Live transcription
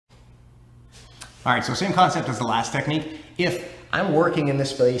All right, so same concept as the last technique. If I'm working in this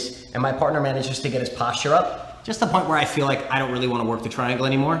space and my partner manages to get his posture up, just the point where I feel like I don't really want to work the triangle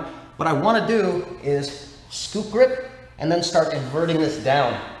anymore, what I want to do is scoop grip and then start inverting this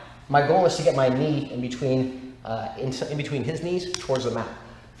down. My goal is to get my knee in between his knees towards the mat.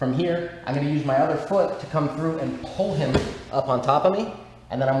 From here, I'm going to use my other foot to come through and pull him up on top of me,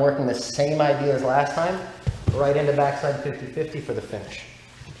 and then I'm working the same idea as last time, right into backside 50-50 for the finish.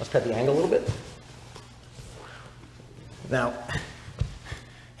 Let's cut the angle a little bit. Now,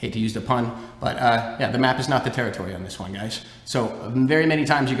 hate to use the pun, but yeah, the map is not the territory on this one, guys. So very many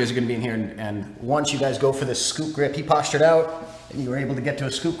times you guys are going to be in here, and once you guys go for this scoop grip, he postured out, and you were able to get to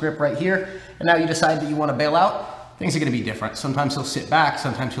a scoop grip right here, and now you decide that you want to bail out. Things are going to be different. Sometimes he'll sit back,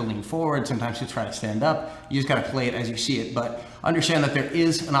 sometimes he'll lean forward, sometimes he'll try to stand up. You just got to play it as you see it, but understand that there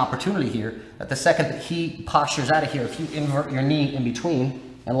is an opportunity here, that the second that he postures out of here, if you invert your knee in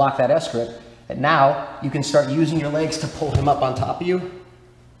between and lock that S grip, and now you can start using your legs to pull him up on top of you,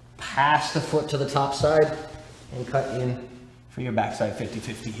 pass the foot to the top side, and cut in for your backside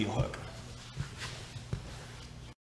 50-50 heel hook.